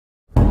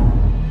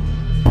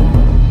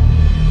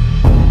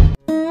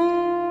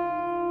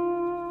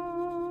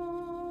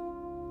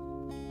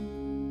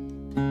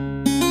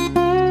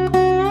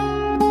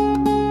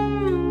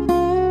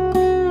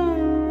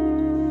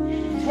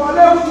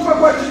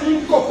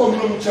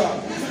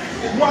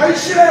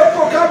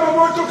Mwaishirepo kama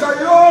motoka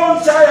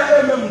yonse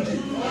ya MMD.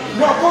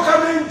 Mwapoka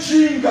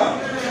menjinga.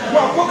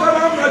 Mwapoka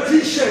namna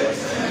t-shirt.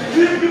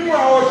 Vimbi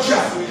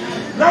mwaocha.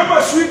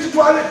 Nama sweet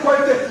tuale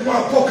kwende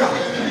mwapoka.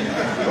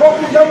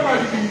 Roku jamu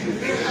alibide.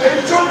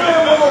 Enchome ya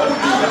mwago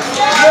kutuga.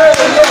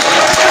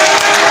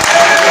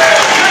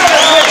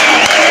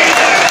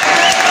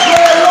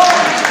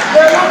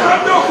 Lelo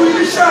mando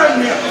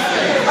kuilishanya.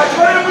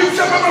 Atuwale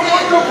mwisha mama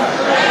motoka.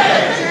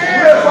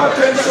 Mwepo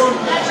attention.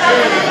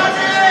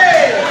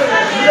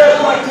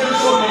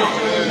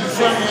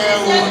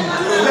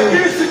 The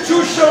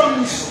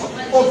institutions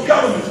of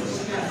government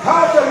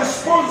have the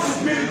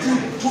responsibility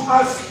to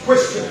ask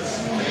questions.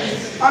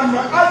 And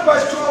my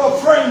advice to our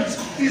friends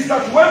is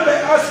that when they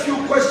ask you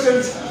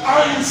questions,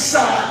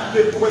 answer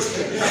the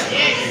questions.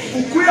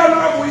 Ukuya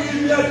na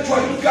muhimu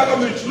to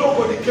government,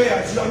 nobody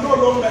cares. You are no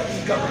longer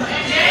in government.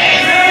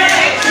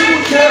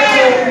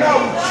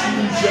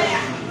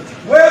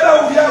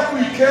 Whether we are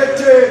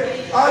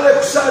kuikete,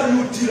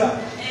 Alexander Utila.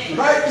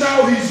 Right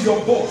now he's your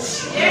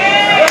boss.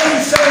 When he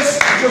says,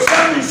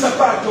 Josan is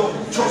Sapato,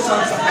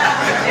 Josan Sapato.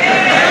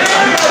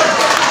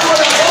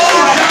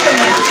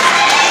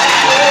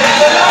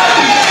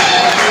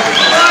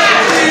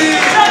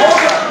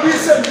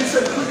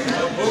 Listen quickly.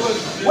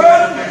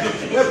 When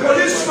a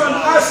policeman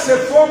asks a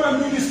former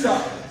minister,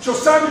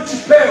 Josan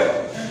Chipeo,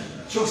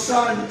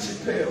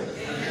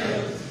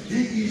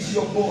 he is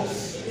your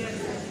boss.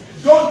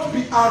 Don't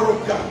be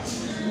arrogant.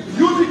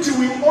 Unity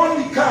will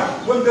only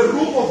come when the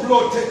rule of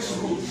law takes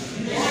root.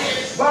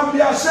 When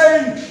we are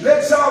saying,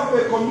 let's have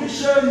a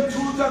commission,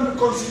 truth and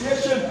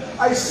reconciliation,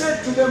 I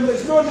said to them,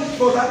 there's no need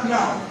for that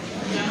now.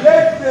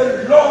 Let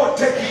the law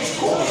take its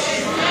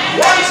course.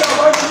 Once I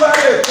want to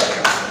marry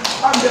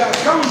and they are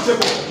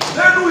accountable,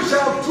 then we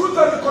shall have truth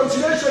and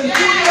reconciliation. 2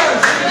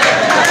 years.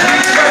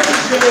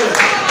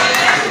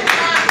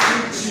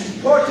 It's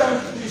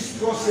important this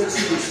process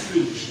is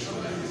finished.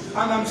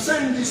 And I'm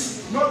saying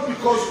this not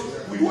because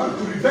we want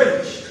to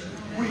revenge.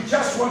 We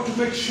just want to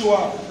make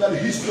sure that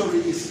history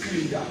is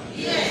cleaned up.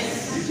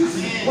 Yes. It is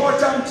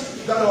important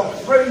that our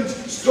friends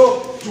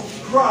stop to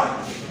cry.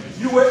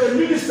 You were a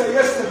minister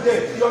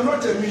yesterday. You are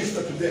not a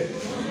minister today.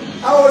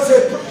 I was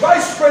a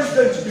vice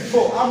president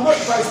before. I'm not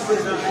vice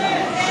president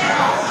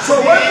now.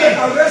 So when they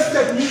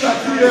arrested me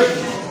at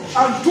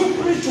and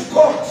took me to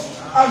court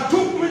and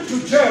took me to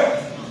jail,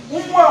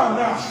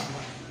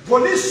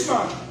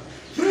 policeman,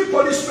 3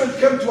 policemen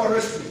came to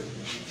arrest me.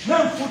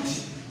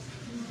 940.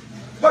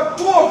 But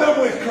 2 of them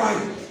were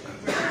crying.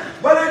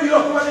 But I did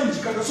not want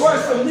to. So I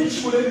said,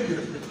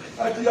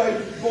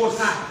 boss,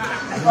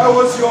 I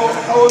was your.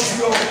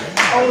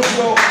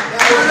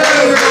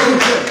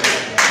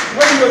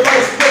 When you were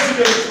vice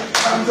president,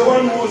 I'm the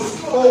one who was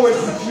always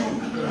with you,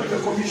 with the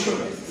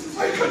commissioner.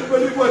 I can't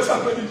believe what's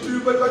happening to you,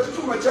 but what's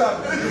too much up.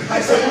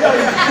 I said,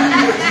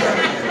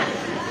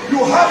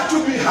 you have to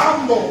be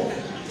humble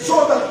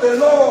so that the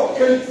law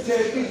can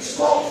take its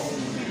course.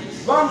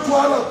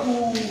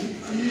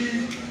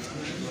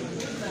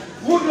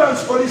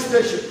 Woodlands Police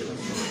Station.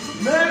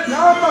 I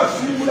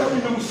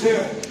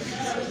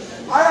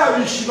have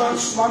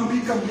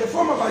Mambika, the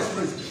former vice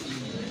president.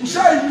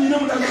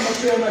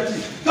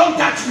 Don't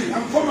touch me.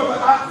 I'm former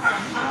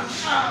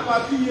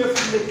vice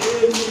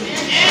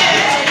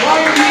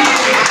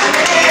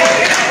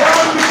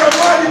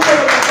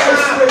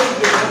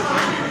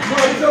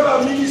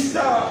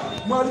minister,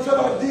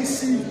 DC,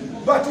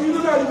 but you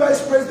know the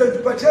vice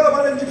president, but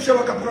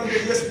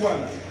yes,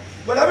 one.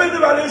 But I mean,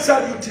 never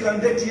answered you till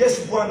and that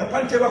yes, one.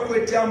 Panteva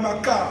kwete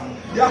amaka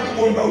ya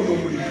kuomba uyo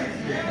muri.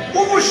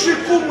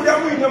 Ubushiku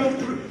mudamu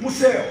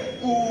museo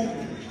ku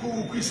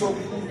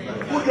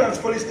Woodlands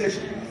Police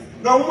Station.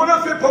 Now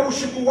umona fe pa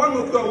ubushiku 1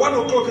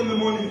 o'clock in the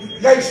morning.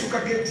 Ya isuka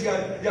gate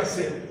ya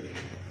sale.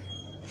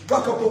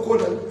 Kaka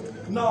pokola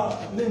na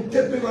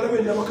nentepe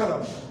wale ya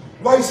makala.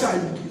 Why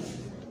side?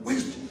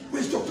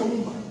 Where's Dr.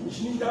 Mumba?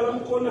 Nishindala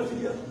mkona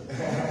fia.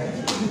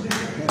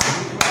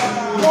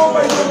 No,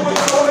 by the way,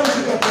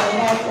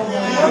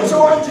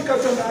 so I'm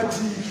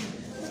Katanati,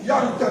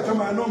 young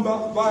Tatama number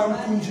by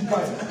Mkunji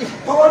Pai.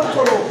 Power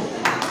Koro.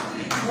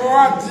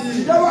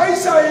 Now I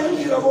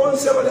say, you have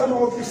 7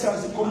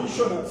 officers,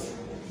 commissioners.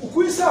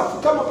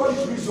 Ukuisa, come upon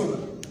his reason.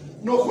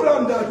 No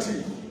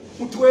Kulandati,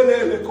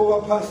 Utwele,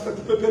 Koa Pastor,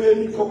 to Pepere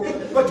Nico,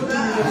 but to these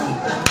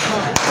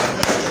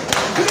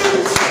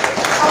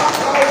are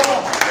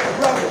our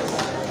brothers.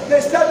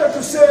 They started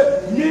to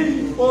say,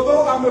 me,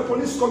 although I'm a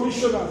police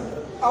commissioner,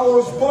 I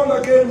was born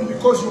again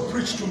because you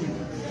preached to me.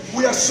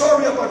 We are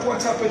sorry about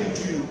what's happening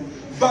to you,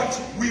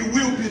 but we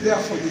will be there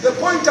for you. The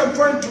point I'm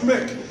trying to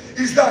make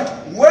is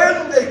that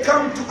when they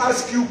come to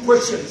ask you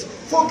questions,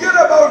 forget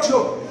about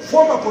your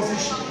former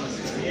position.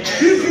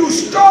 If you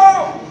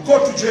stole, go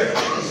to jail.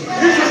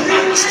 If you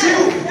didn't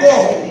steal, go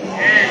home.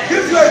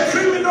 If you're a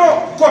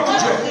criminal, go to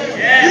jail.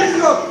 If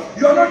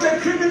you're not a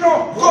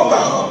criminal, go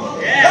back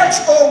home.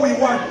 That's all we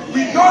want.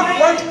 We don't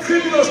want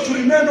criminals to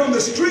remain on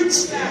the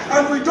streets,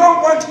 and we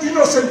don't want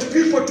innocent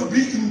people to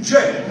be in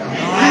jail.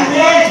 We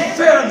want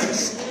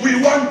fairness, we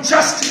want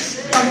justice,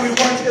 and we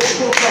want a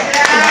proper.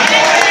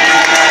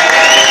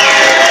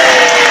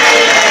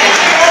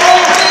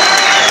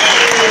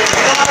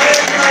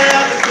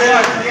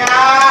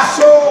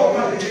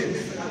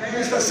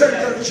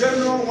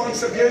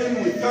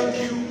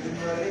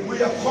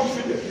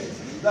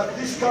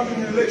 this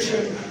coming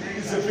election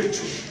is a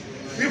victory.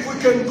 If we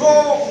can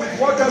go with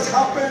what has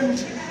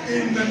happened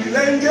in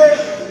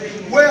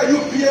Chilenje, where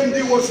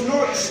UPND was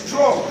not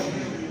strong,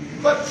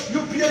 but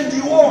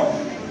UPND won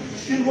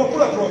in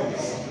Wapula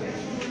province.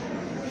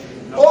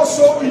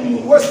 Also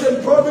in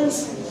Western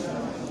province,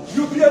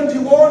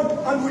 UPND won,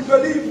 and we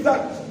believe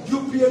that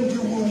UPND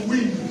will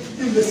win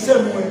in the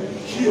same way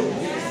here.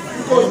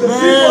 Because the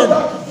people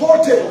that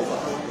voted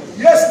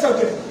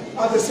yesterday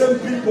are the same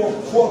people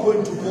who are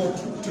going to vote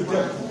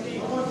today.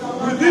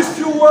 With these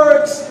few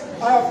words,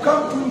 I have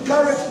come to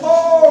encourage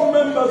all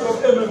members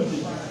of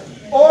MMD,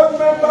 old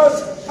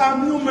members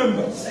and new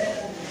members.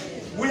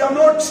 We are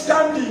not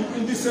standing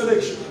in this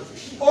election.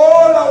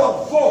 All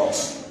our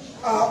votes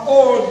are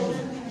on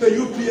the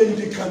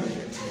UPND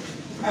candidate.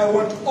 I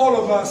want all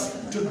of us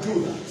to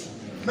do that.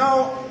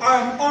 Now,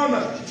 I am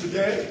honored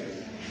today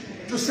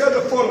to say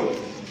the following.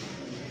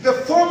 The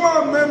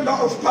former member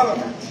of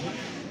parliament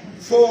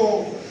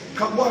for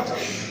Kabwata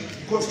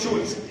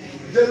constituency,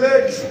 the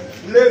late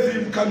Levi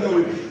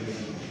Mkandawili.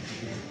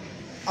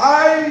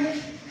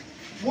 I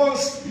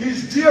was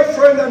his dear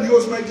friend and he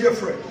was my dear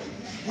friend.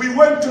 We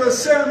went to the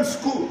same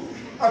school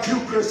at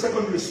Hillcrest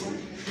Secondary School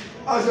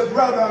as a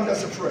brother and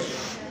as a friend.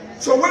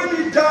 So when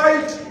he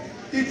died,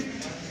 it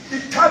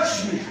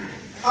touched me.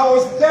 I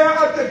was there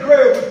at the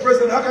grave with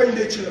President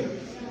Hakainde Chilenje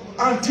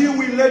until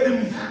we laid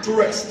him to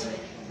rest.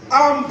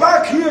 I'm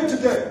back here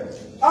today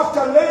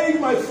after laying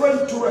my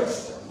friend to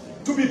rest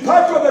to be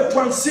part of the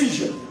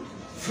transition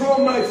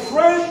from my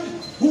friend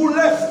who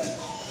left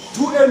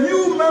to a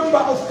new member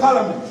of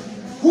parliament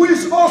who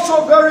is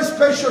also very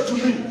special to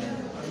me,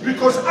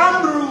 because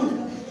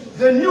Andrew,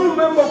 the new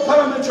member of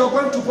parliament you're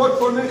going to vote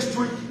for next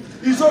week,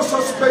 is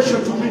also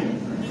special to me.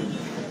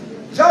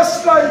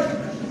 Just like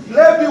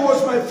Levi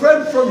was my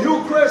friend from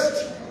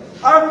Hillcrest,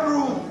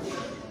 Andrew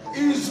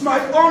is my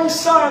own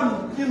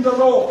son in the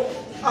Lord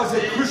as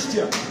a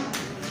Christian.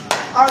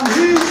 And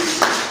he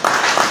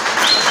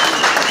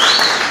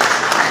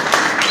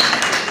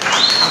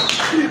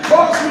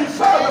calls me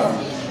Father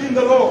in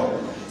the Lord.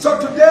 So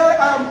today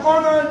I am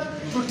honored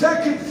to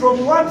take it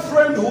from one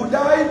friend who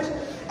died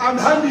and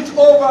hand it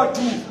over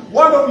to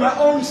one of my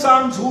own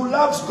sons who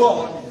loves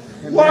God,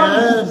 one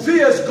who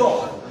fears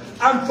God.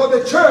 And for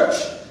the church,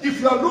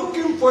 if you are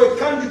looking for a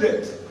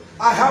candidate,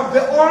 I have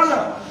the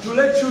honor to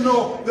let you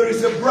know there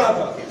is a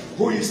brother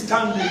who is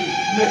standing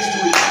next to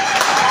it.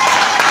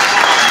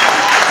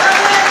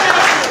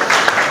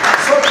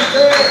 So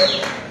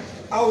today,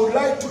 I would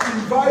like to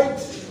invite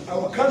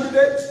our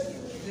candidate,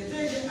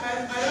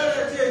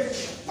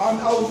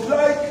 and I would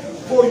like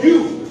for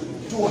you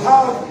to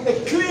have a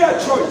clear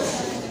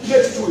choice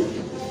next to it.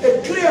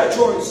 A clear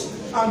choice,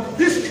 and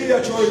this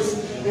clear choice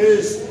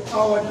is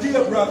our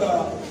dear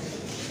brother,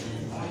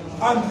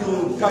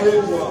 Andrew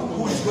Tayengwa,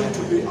 who is going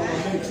to be our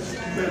next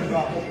member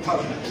of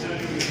parliament.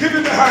 Give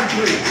him a hand,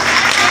 please.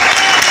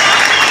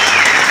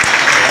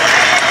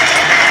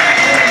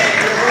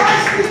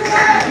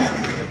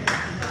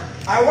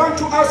 I want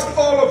to ask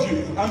all of you,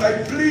 and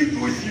I plead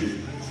with you,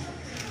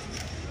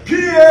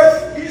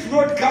 PF is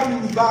not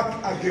coming back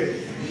again.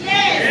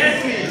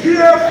 Yes.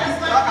 PF,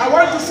 I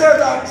want to say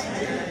that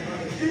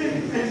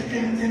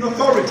in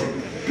authority,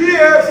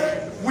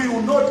 PF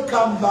will not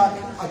come back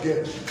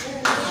again.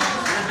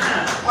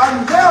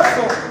 And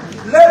therefore,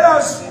 let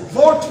us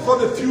vote for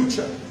the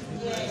future.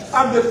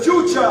 And the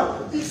future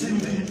is in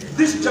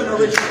this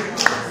generation.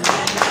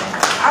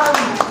 And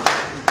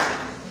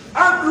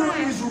Andrew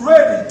is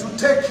ready to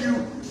take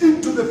you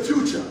into the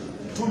future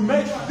to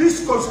make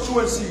this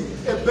constituency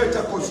a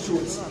better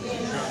constituency.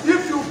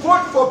 If you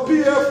vote for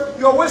PF,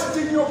 you're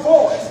wasting your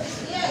vote.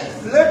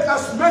 Let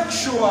us make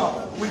sure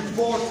we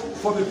vote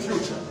for the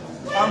future.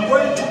 I'm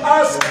going to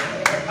ask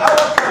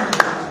our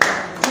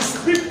candidate to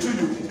speak to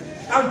you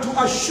and to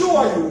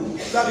assure you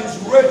that he's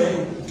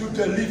ready to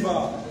deliver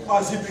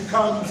as he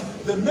becomes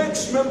the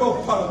next member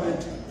of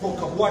parliament for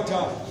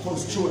Kabwata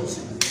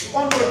constituency.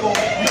 Honorable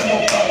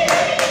member of parliament.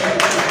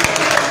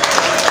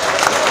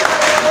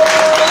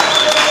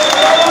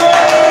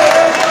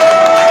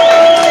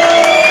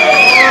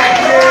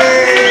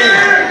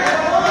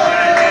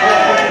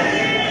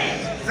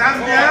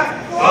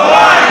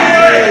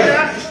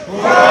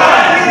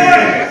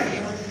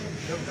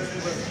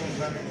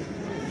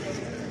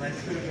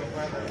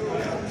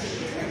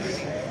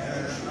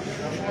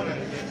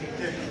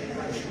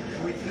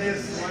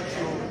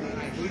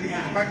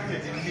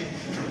 Impacted in me.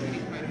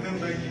 I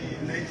remember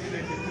in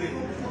 1993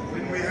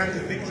 when we had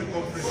the victory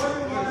conference,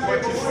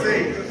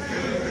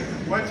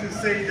 what you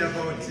said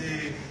about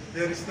the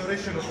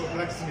restoration of a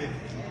blacksmith,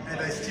 and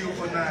I still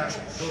honor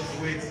those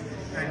words,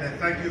 and I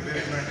thank you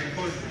very much,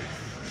 because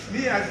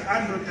me as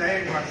Andrew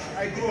Tayengwa,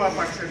 I grew up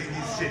actually in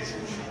this church,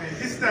 and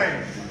this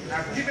time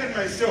I've given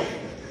myself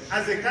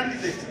as a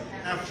candidate.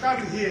 I've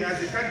come here as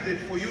a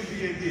candidate for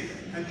UPND,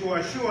 and to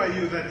assure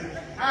you that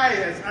I,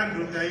 as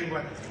Andrew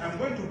Tayengwa, am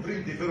going to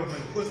bring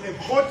development, because a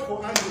vote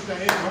for Andrew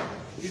Tayengwa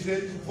is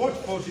a vote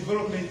for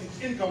development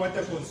in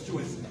Kabwata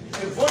constituency.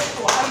 A vote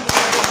for Andrew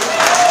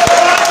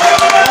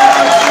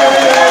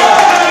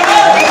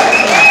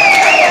Tayengwa.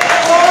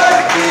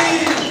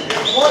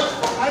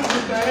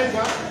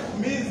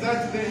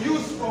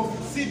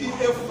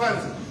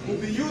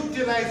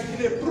 utilized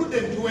in a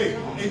prudent way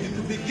and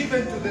to be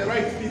given to the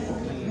right people.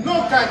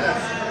 No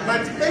cadres,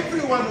 but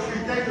everyone will be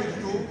entitled to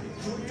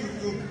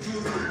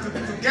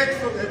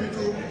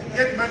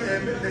get money,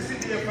 the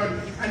CDF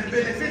fund and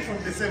benefit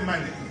from the same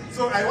money.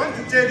 So I want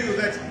to tell you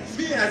that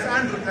me as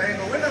Andrew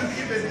Tayengwa, when I'm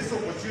given this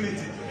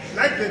opportunity,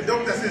 like the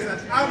doctor says,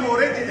 that I'm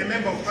already a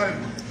member of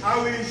Parliament, I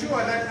will ensure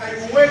that I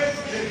work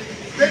the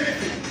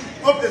benefit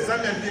of the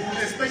Zambian people,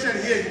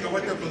 especially here in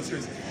Kabwata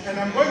constituency. And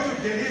I'm going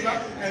to deliver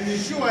and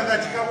ensure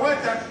that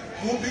Kabwata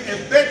will be a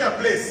better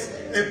place,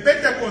 a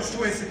better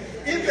constituency.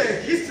 In the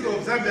history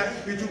of Zambia,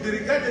 it will be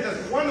regarded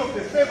as one of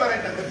the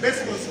favorite and the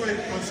best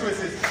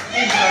constituencies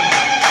in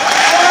Zambia.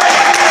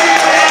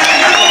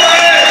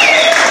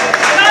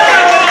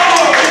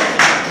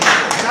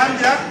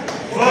 Zambia,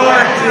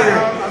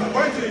 I'm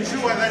going to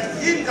ensure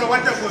that in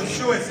Kabwata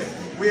constituency,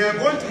 we are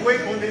going to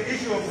work on the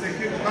issue of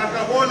security.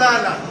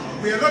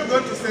 We are not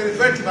going to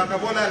celebrate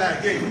Bakabolala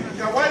again.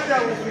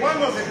 Kabwata is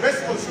one of the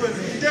best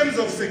constituencies in terms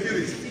of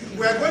security.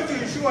 We are going to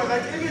ensure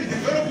that even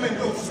development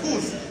of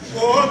schools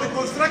or the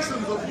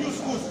construction of new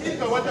schools in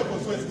Kabwata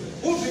constituency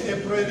will be a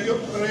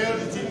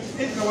priority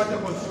in Kabwata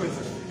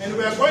constituency. And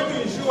we are going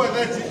to ensure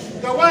that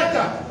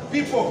Kabwata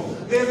people,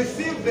 they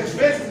receive the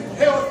best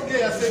health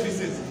care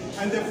services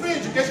and the free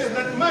education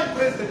that my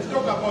president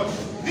talked about.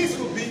 This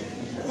will be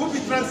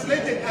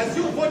translated as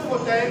you vote for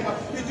Tayengwa.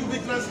 It will be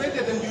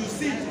translated and you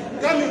see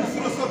coming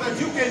through so that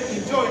you can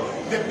enjoy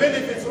the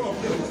benefits of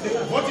the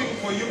voting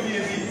for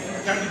UPND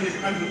candidate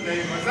Andrew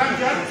Tayengwa.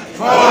 Zambia,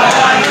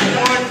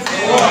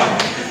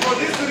 for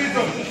this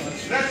reason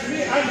that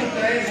me, Andrew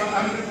Tayengwa,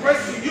 I'm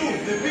requesting you,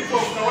 the people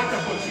of Kabwata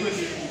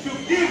constituency, to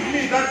give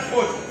me that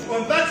vote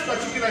on that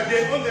particular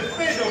day, on the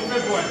 3rd of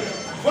February.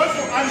 Vote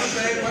for Andrew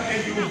Tayengwa and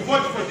you will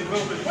vote for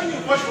development. When you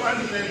vote for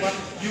Andrew Tayengwa,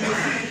 you will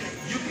see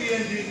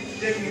UPND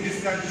taking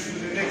this country to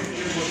the next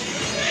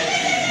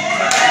level.